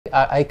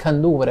I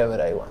can do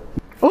whatever I want.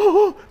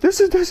 Oh, this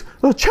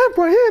the champ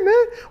right here,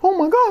 man. Oh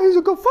my God, he's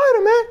a good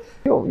fighter,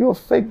 man. You're a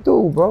fake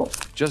dude, bro.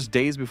 Just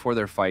days before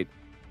their fight,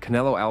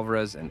 Canelo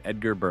Alvarez and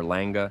Edgar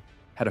Berlanga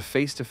had a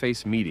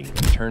face-to-face meeting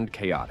that turned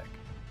chaotic.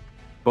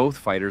 Both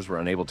fighters were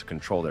unable to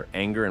control their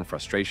anger and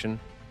frustration,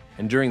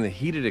 and during the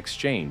heated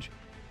exchange,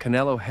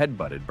 Canelo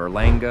headbutted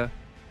Berlanga,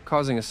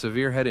 causing a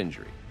severe head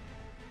injury.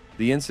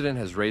 The incident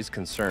has raised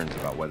concerns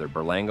about whether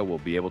Berlanga will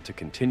be able to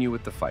continue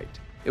with the fight.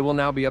 It will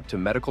now be up to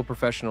medical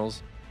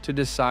professionals to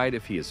decide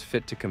if he is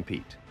fit to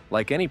compete.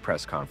 Like any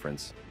press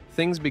conference,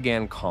 things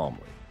began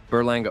calmly.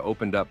 Berlanga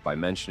opened up by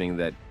mentioning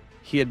that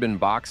he had been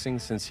boxing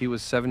since he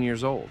was 7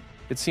 years old.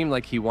 It seemed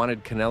like he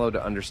wanted Canelo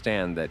to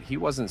understand that he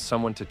wasn't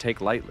someone to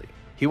take lightly.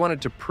 He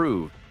wanted to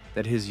prove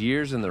that his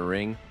years in the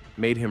ring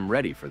made him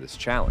ready for this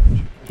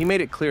challenge. He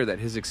made it clear that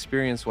his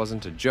experience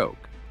wasn't a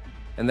joke,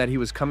 and that he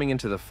was coming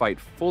into the fight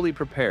fully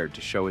prepared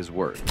to show his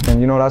worth.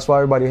 And you know, that's why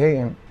everybody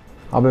hating.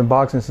 I've been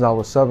boxing since I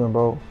was 7,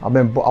 bro. I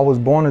was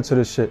born into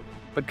this shit.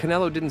 But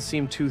Canelo didn't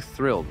seem too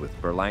thrilled with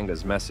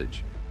Berlanga's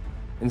message.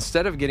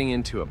 Instead of getting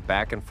into a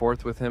back and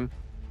forth with him,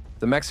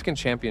 the Mexican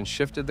champion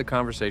shifted the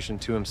conversation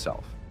to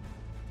himself.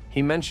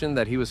 He mentioned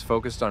that he was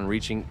focused on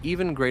reaching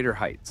even greater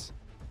heights,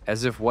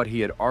 as if what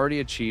he had already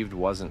achieved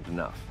wasn't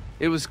enough.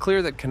 It was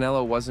clear that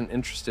Canelo wasn't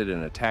interested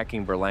in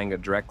attacking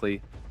Berlanga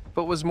directly,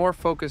 but was more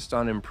focused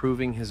on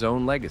improving his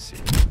own legacy.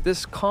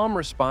 This calm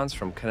response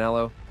from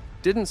Canelo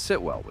didn't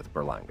sit well with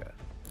Berlanga.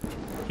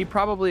 He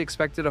probably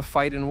expected a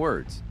fight in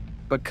words,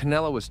 but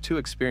Canelo was too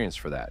experienced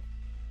for that.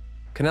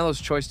 Canelo's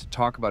choice to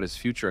talk about his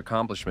future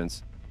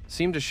accomplishments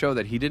seemed to show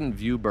that he didn't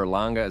view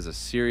Berlanga as a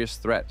serious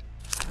threat.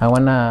 I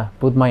wanna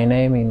put my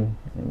name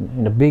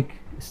in a big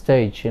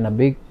stage, in a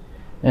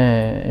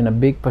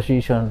big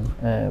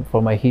position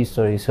for my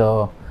history.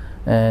 So,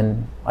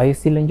 and I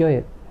still enjoy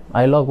it.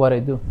 I love what I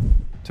do.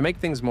 To make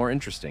things more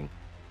interesting,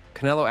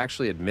 Canelo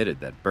actually admitted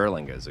that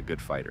Berlanga is a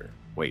good fighter.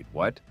 Wait,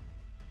 what?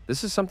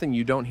 This is something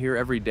you don't hear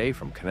every day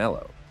from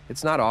Canelo.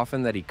 It's not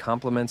often that he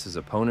compliments his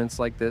opponents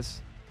like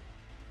this.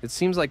 It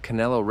seems like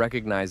Canelo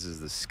recognizes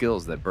the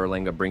skills that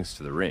Berlanga brings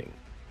to the ring.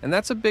 And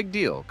that's a big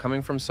deal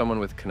coming from someone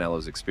with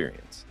Canelo's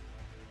experience.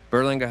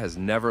 Berlanga has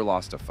never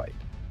lost a fight,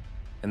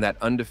 and that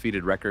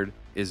undefeated record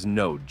is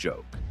no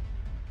joke.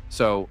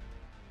 So,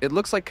 it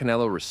looks like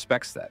Canelo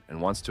respects that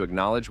and wants to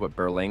acknowledge what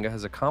Berlanga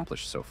has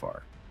accomplished so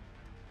far.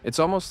 It's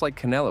almost like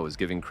Canelo is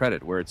giving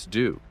credit where it's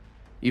due,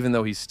 even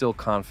though he's still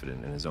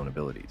confident in his own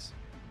abilities.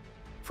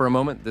 For a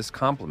moment, this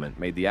compliment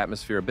made the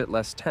atmosphere a bit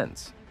less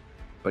tense.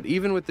 But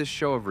even with this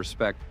show of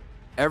respect,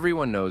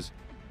 everyone knows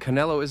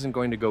Canelo isn't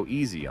going to go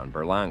easy on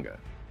Berlanga.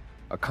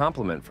 A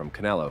compliment from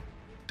Canelo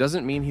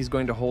doesn't mean he's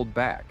going to hold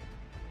back.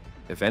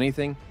 If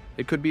anything,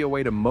 it could be a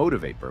way to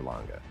motivate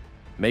Berlanga,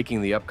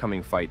 making the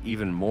upcoming fight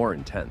even more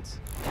intense.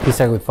 He's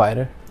a good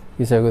fighter.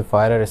 He's a good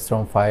fighter, a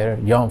strong fighter,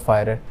 young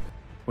fighter.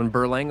 When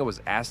Berlanga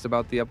was asked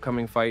about the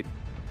upcoming fight,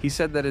 he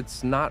said that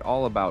it's not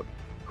all about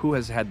who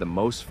has had the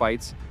most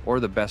fights or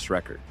the best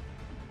record.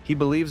 He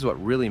believes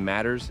what really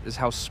matters is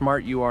how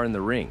smart you are in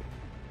the ring.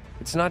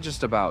 It's not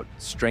just about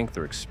strength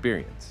or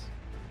experience,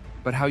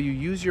 but how you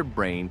use your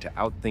brain to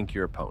outthink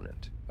your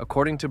opponent.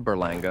 According to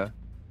Berlanga,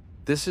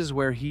 this is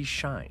where he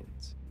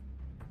shines.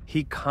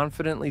 He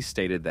confidently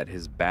stated that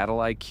his battle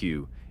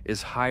IQ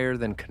is higher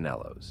than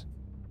Canelo's.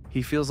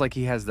 He feels like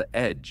he has the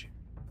edge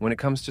when it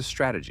comes to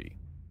strategy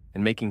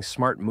and making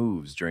smart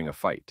moves during a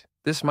fight.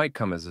 This might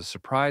come as a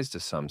surprise to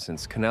some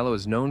since Canelo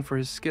is known for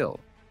his skill,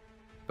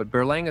 but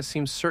Berlanga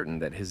seems certain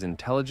that his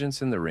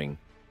intelligence in the ring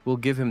will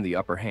give him the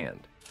upper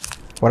hand.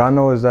 What I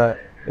know is that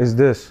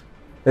there's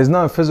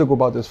nothing physical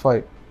about this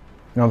fight. You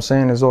know what I'm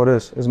saying? It's all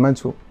this. It's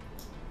mental.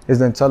 It's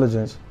the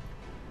intelligence.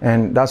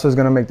 And that's what's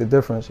gonna make the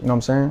difference. You know what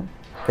I'm saying?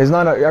 It's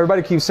not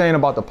everybody keeps saying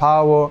about the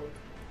power,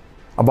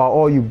 about,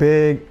 oh, you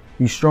big,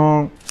 you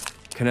strong.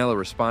 Canelo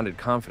responded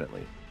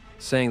confidently,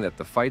 saying that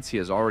the fights he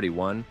has already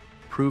won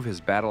prove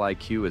his battle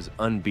IQ is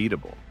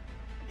unbeatable.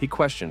 He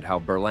questioned how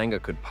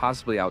Berlanga could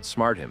possibly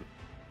outsmart him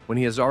when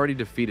he has already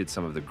defeated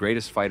some of the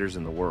greatest fighters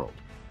in the world.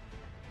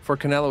 For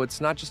Canelo,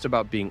 it's not just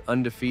about being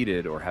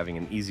undefeated or having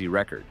an easy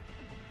record.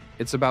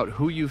 It's about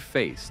who you've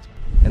faced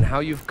and how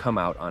you've come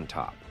out on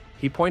top.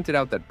 He pointed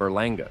out that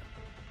Berlanga,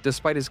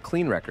 despite his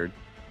clean record,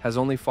 has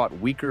only fought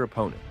weaker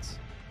opponents.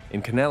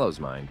 In Canelo's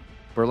mind,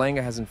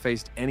 Berlanga hasn't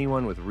faced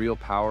anyone with real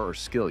power or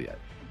skill yet,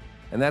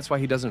 and that's why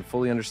he doesn't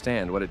fully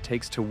understand what it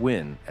takes to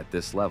win at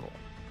this level.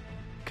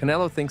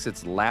 Canelo thinks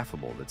it's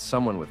laughable that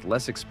someone with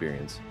less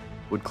experience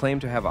would claim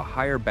to have a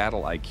higher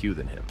battle IQ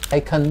than him.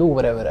 I can do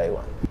whatever I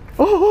want.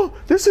 Oh,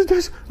 this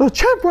the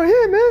champ right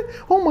here,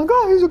 man. Oh my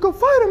God, he's a good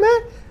fighter,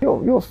 man.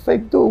 You're a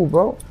fake dude,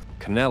 bro.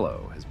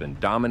 Canelo has been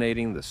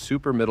dominating the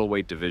super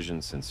middleweight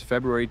division since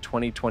February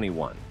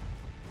 2021.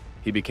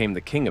 He became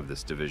the king of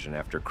this division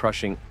after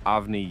crushing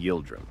Avni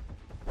Yildirim,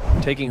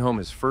 taking home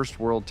his first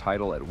world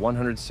title at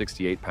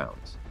 168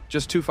 pounds.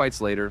 Just 2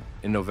 fights later,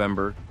 in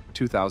November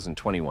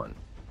 2021,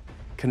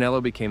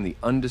 Canelo became the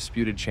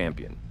undisputed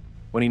champion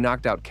when he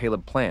knocked out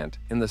Caleb Plant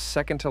in the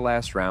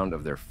second-to-last round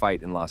of their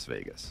fight in Las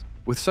Vegas.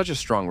 With such a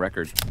strong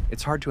record,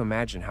 it's hard to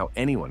imagine how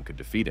anyone could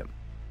defeat him,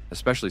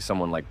 especially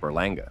someone like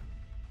Berlanga.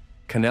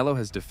 Canelo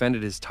has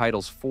defended his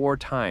titles 4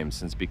 times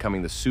since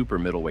becoming the super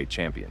middleweight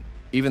champion.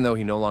 Even though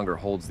he no longer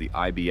holds the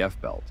IBF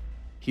belt,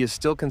 he is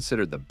still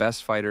considered the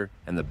best fighter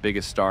and the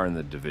biggest star in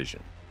the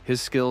division. His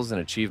skills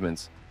and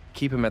achievements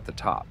keep him at the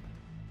top,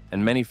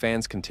 and many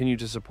fans continue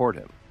to support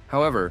him.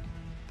 However,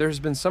 there has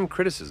been some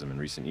criticism in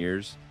recent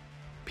years.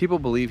 People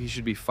believe he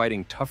should be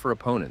fighting tougher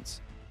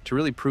opponents to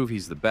really prove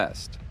he's the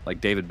best, like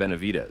David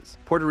Benavidez.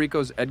 Puerto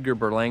Rico's Edgar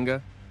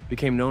Berlanga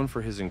became known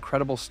for his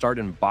incredible start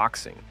in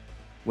boxing,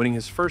 winning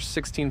his first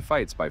 16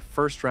 fights by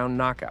first-round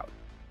knockout.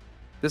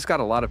 This got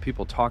a lot of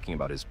people talking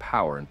about his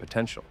power and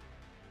potential.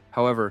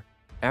 However,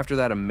 after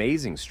that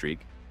amazing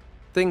streak,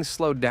 things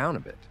slowed down a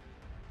bit.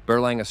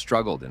 Berlanga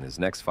struggled in his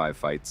next 5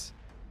 fights,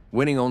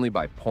 winning only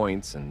by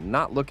points and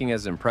not looking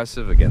as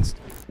impressive against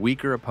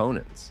weaker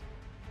opponents.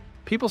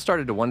 People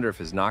started to wonder if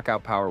his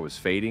knockout power was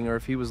fading or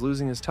if he was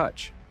losing his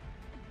touch.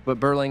 But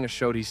Berlanga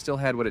showed he still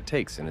had what it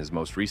takes in his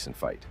most recent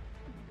fight.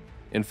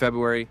 In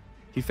February,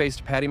 he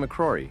faced Paddy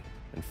McCrory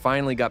and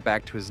finally got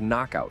back to his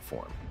knockout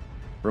form,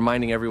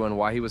 reminding everyone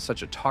why he was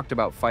such a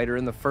talked-about fighter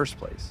in the first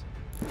place.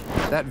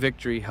 That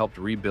victory helped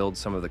rebuild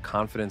some of the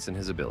confidence in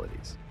his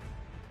abilities.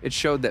 It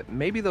showed that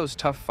maybe those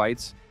tough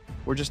fights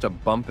were just a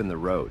bump in the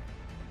road,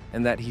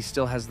 and that he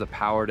still has the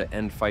power to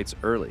end fights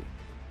early.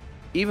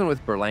 Even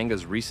with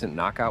Berlanga's recent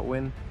knockout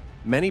win,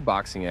 many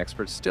boxing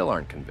experts still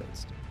aren't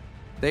convinced.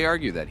 They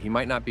argue that he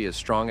might not be as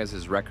strong as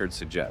his record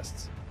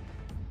suggests.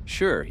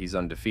 Sure, he's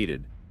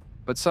undefeated,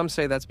 but some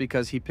say that's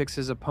because he picks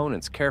his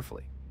opponents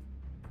carefully.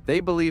 They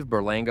believe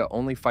Berlanga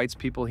only fights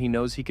people he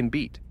knows he can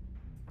beat,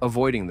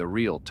 avoiding the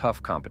real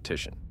tough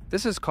competition.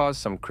 This has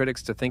caused some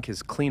critics to think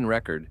his clean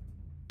record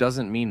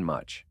doesn't mean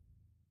much.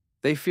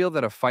 They feel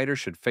that a fighter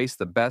should face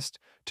the best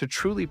to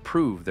truly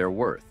prove their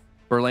worth.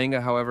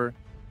 Berlanga, however,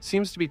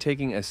 seems to be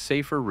taking a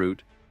safer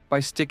route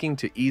by sticking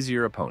to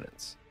easier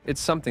opponents. It's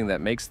something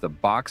that makes the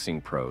boxing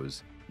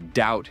pros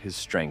doubt his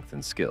strength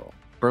and skill.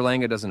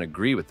 Berlanga doesn't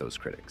agree with those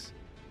critics.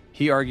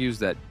 He argues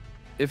that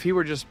if he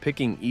were just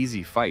picking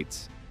easy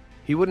fights,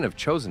 he wouldn't have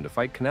chosen to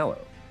fight Canelo.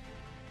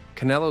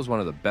 Canelo's one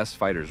of the best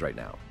fighters right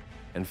now,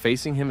 and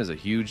facing him is a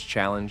huge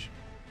challenge.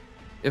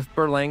 If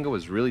Berlanga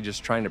was really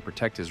just trying to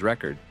protect his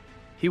record,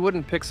 he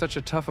wouldn't pick such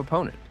a tough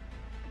opponent.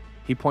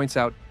 He points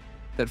out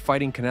that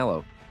fighting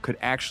Canelo could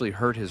actually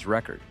hurt his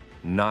record,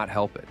 not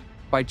help it.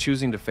 By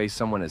choosing to face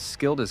someone as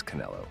skilled as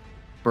Canelo,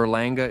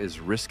 Berlanga is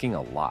risking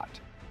a lot.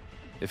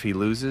 If he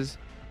loses,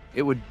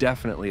 it would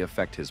definitely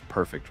affect his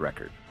perfect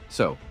record.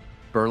 So,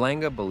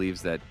 Berlanga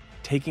believes that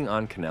taking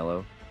on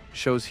Canelo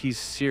shows he's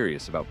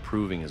serious about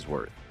proving his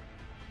worth,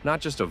 not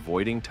just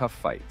avoiding tough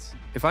fights.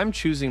 If I'm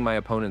choosing my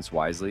opponents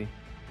wisely,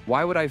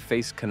 why would I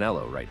face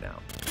Canelo right now?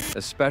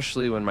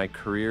 Especially when my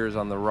career is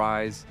on the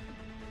rise?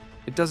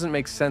 It doesn't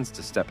make sense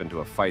to step into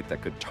a fight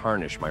that could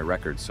tarnish my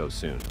record so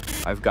soon.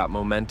 I've got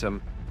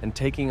momentum, and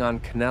taking on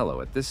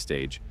Canelo at this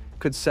stage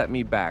could set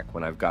me back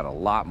when I've got a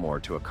lot more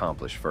to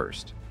accomplish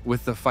first.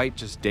 With the fight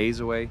just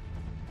days away,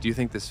 do you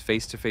think this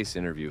face-to-face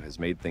interview has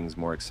made things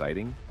more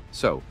exciting?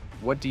 So,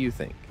 what do you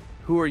think?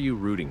 Who are you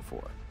rooting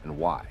for, and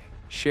why?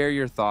 Share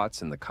your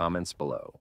thoughts in the comments below.